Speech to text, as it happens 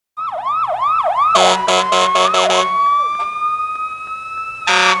Welcome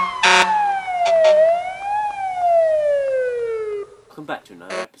back to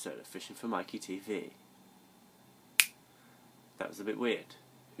another episode of Fishing for Mikey TV. That was a bit weird.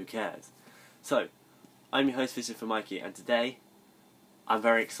 Who cares? So, I'm your host Fishing for Mikey, and today I'm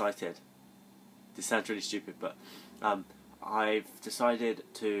very excited. This sounds really stupid, but I've decided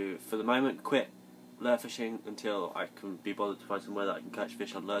to, for the moment, quit lure fishing until I can be bothered to find somewhere that I can catch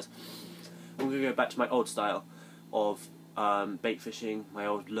fish on lures. I'm going to go back to my old style of bait fishing, my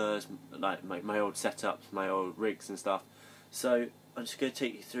old lures, like my old setups, my old rigs and stuff. So I'm just going to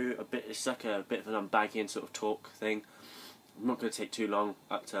take you through a bit. It's like a bit of an unbagging sort of talk thing. I'm not going to take too long,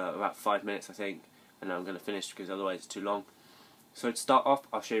 up to about 5 minutes I think, and then I'm going to finish because otherwise it's too long. So to start off,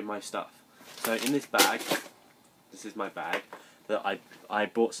 I'll show you my stuff. So in this bag, this is my bag that I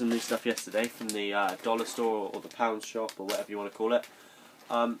bought some new stuff yesterday from the dollar store or the pound shop or whatever you want to call it.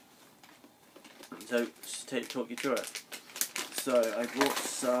 So just talk you through it. So I bought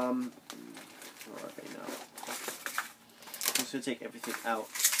some. Where are they now? I'm just going to take everything out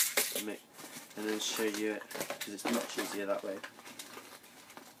and then show you it because it's much easier that way.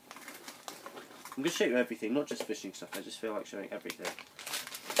 I'm going to show you everything, not just fishing stuff. I just feel like showing everything.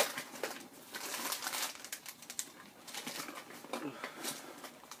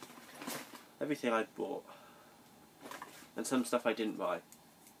 Everything I bought, and some stuff I didn't buy.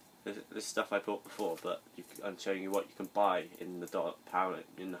 This stuff I bought before, but I'm showing you what you can buy in the pound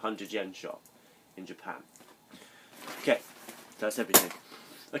in the 100 yen shop in Japan. Okay, that's everything.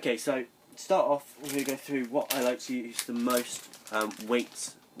 Okay, so to start off, we're going to go through what I like to use the most,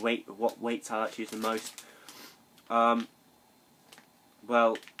 what weights I like to use the most.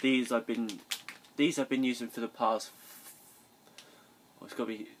 Well, these I've been using for the past. Well, it's got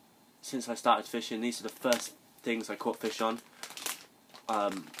to be since I started fishing. These are the first things I caught fish on.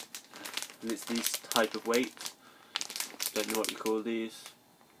 It's these type of weights. Don't know what you call these,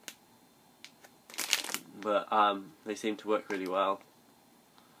 but they seem to work really well.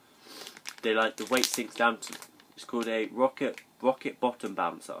 They like the weight sinks down to. It's called a rocket bottom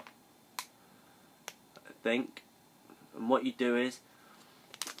bouncer, I think. And what you do is,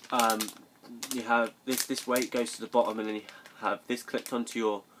 you have this weight goes to the bottom, and then you have this clipped onto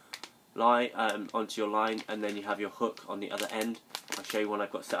your line, and then you have your hook on the other end. I'll show you one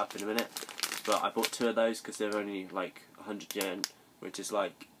I've got set up in a minute. But I bought 2 of those because they're only like 100 yen, which is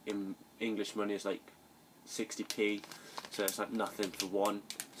like in English money is like 60p, so it's like nothing for one.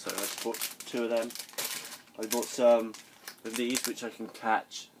 So I just bought 2 of them. I bought some of these which I can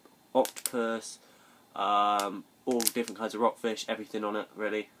catch octopus, all different kinds of rockfish, everything on it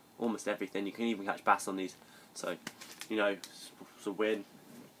really, almost everything. You can even catch bass on these, so you know it's a win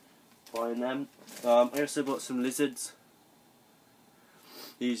buying them. I also bought some lizards.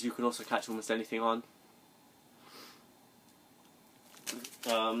 These you can also catch almost anything on.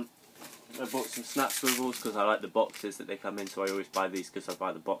 I bought some snap swivels because I like the boxes that they come in, so I always buy these because I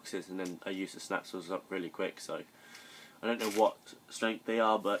buy the boxes and then I use the snap swivels up really quick. So I don't know what strength they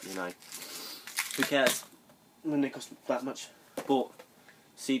are, but you know, who cares when they cost that much. Bought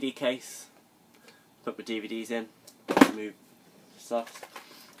CD case, put my DVDs in, move stuff.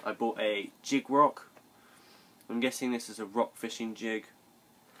 I bought a jig rock. I'm guessing this is a rock fishing jig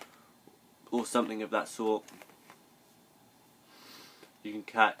or something of that sort. You can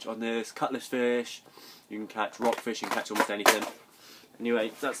catch on this cutlass fish, you can catch rockfish, you can catch almost anything.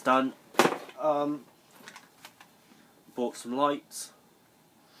 Anyway, that's done. Bought some lights.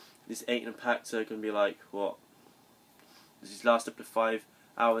 This 8 in a pack, so it can be like what? These last up to 5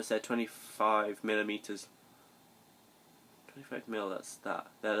 hours. They're 25 millimeters. 25 mil. That's that.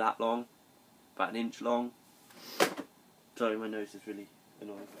 They're that long, about an inch long. Sorry, my nose is really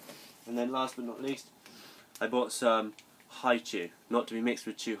annoying. And then last but not least, I bought some Hi-Chew, not to be mixed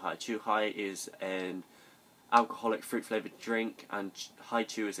with Chew-Hi. Chew-Hi is an alcoholic fruit flavoured drink, and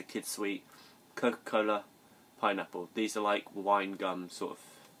Hi-Chew is a kid's sweet. Coca-Cola, pineapple. These are like wine gum sort of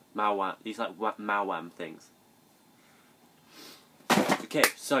Mawam. These are like Mawam things. Okay,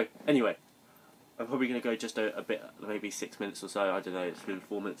 so anyway, I'm probably going to go just a bit, maybe 6 minutes or so. I don't know. It's been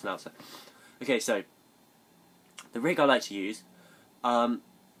 4 minutes now. So okay, so the rig I like to use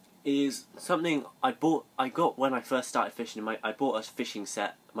is something I got when I first started fishing. I bought a fishing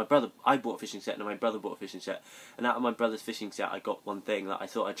set. I bought a fishing set, and my brother bought a fishing set. And out of my brother's fishing set, I got one thing that I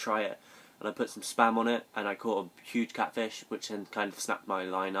thought I'd try it, and I put some spam on it, and I caught a huge catfish, which then kind of snapped my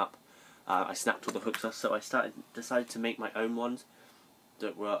line up. I snapped all the hooks off, so I decided to make my own ones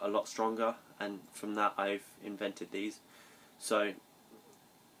that were a lot stronger, and from that I've invented these. So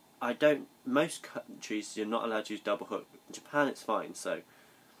most countries you're not allowed to use double hook. In Japan it's fine. So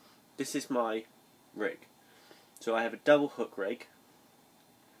this is my rig. So I have a double hook rig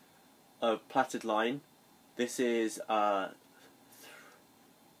of plaited line. This is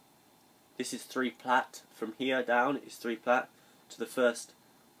 3 plait. From here down it's 3 plait to the first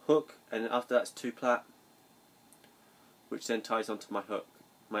hook, and after that's 2 plait, which then ties onto my hook,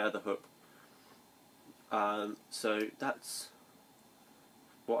 my other hook. So that's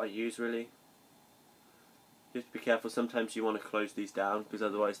what I use really. You have to be careful, sometimes you want to close these down because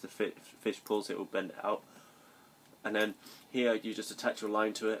otherwise the fish pulls it will bend it out. And then here you just attach your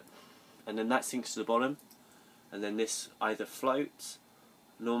line to it, and then that sinks to the bottom, and then this either floats.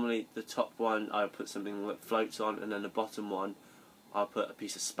 Normally the top one I'll put something that floats on, and then the bottom one I'll put a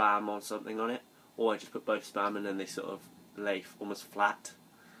piece of spam or something on it, or I just put both spam and then they sort of lay almost flat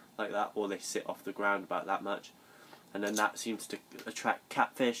like that, or they sit off the ground about that much, and then that seems to attract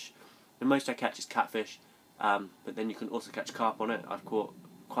catfish. The most I catch is catfish, but then you can also catch carp on it. I've caught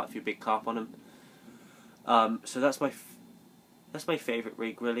quite a few big carp on them. So that's my favourite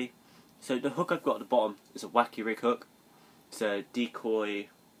rig really. So the hook I've got at the bottom is a wacky rig hook. It's a decoy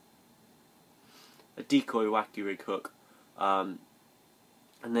wacky rig hook, and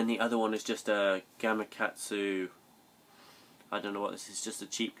then the other one is just a Gamakatsu. I don't know what this is, just a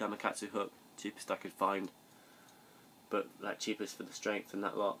cheap Gamakatsu hook, cheapest I could find, but like cheapest for the strength and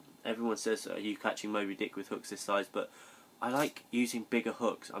that lot. Everyone says, are you catching Moby Dick with hooks this size? But I like using bigger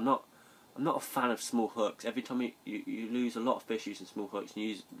hooks. I'm not a fan of small hooks. Every time you lose a lot of fish using small hooks, and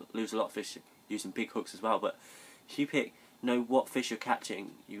you lose a lot of fish using big hooks as well. But if you know what fish you're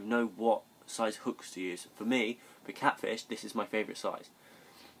catching, you know what size hooks to use. For me, for catfish, this is my favourite size.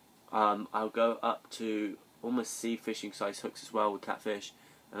 I'll go up to almost sea fishing size hooks as well with catfish,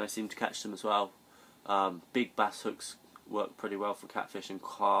 and I seem to catch them as well. Big bass hooks work pretty well for catfish and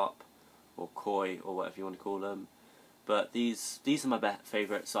carp or koi or whatever you want to call them. But these are my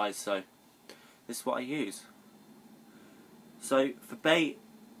favourite size, so this is what I use. So for bait,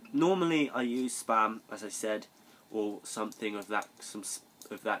 normally I use spam, as I said, or something of that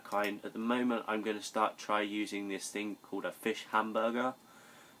kind. At the moment, I'm going to try using this thing called a fish hamburger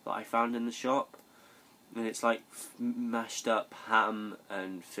that I found in the shop, and it's like mashed up ham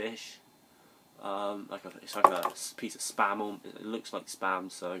and fish. It's like a piece of spam. It looks like spam,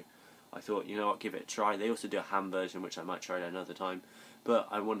 so I thought, you know what, give it a try. They also do a ham version, which I might try another time, but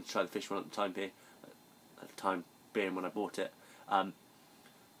I wanted to try the fish one at the time being when I bought it.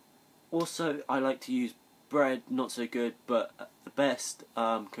 Also, I like to use bread, not so good, but the best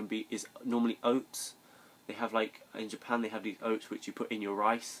is normally oats. They have, like in Japan, they have these oats which you put in your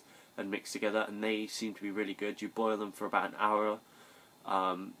rice and mix together, and they seem to be really good. You boil them for about an hour,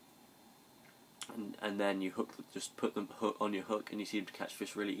 and then you just put them on your hook, and you seem to catch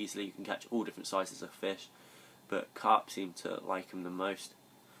fish really easily. You can catch all different sizes of fish, but carp seem to like them the most.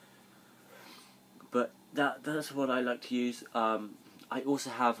 But that's what I like to use. I also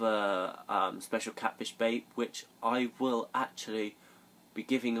have a special catfish bait, which I will actually be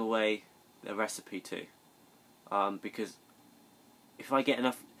giving away the recipe to, because if I get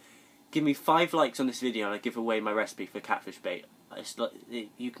enough, give me 5 likes on this video and I give away my recipe for catfish bait. It's like,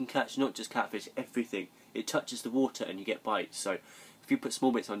 you can catch not just catfish, everything. It touches the water and you get bites. So if you put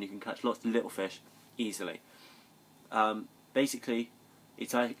small bits on, you can catch lots of little fish easily. Basically,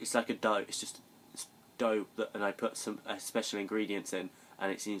 it's like a dough. It's just dough and I put some special ingredients in,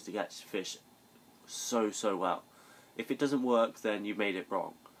 and it seems to catch fish so well. If it doesn't work, then you made it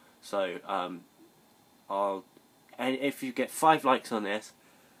wrong. So and if you get 5 likes on this,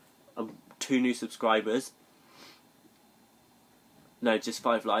 2 new subscribers, no, just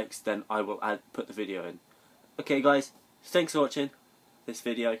 5 likes, then I will put the video in. Okay guys, thanks for watching this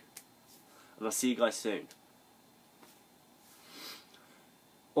video, and I'll see you guys soon.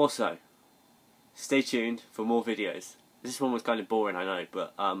 Also, stay tuned for more videos. This one was kind of boring, I know,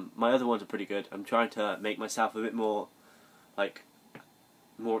 but my other ones are pretty good. I'm trying to make myself a bit more,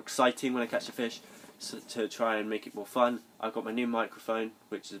 more exciting when I catch a fish, so to try and make it more fun. I've got my new microphone,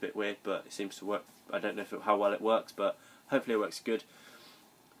 which is a bit weird, but it seems to work. I don't know how well it works, but hopefully it works good.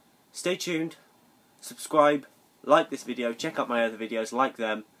 Stay tuned, subscribe, like this video, check out my other videos, like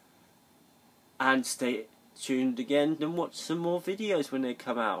them, and stay tuned again and watch some more videos when they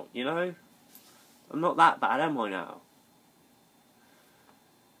come out, you know? I'm not that bad, am I now?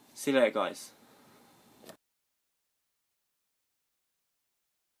 See you later, guys.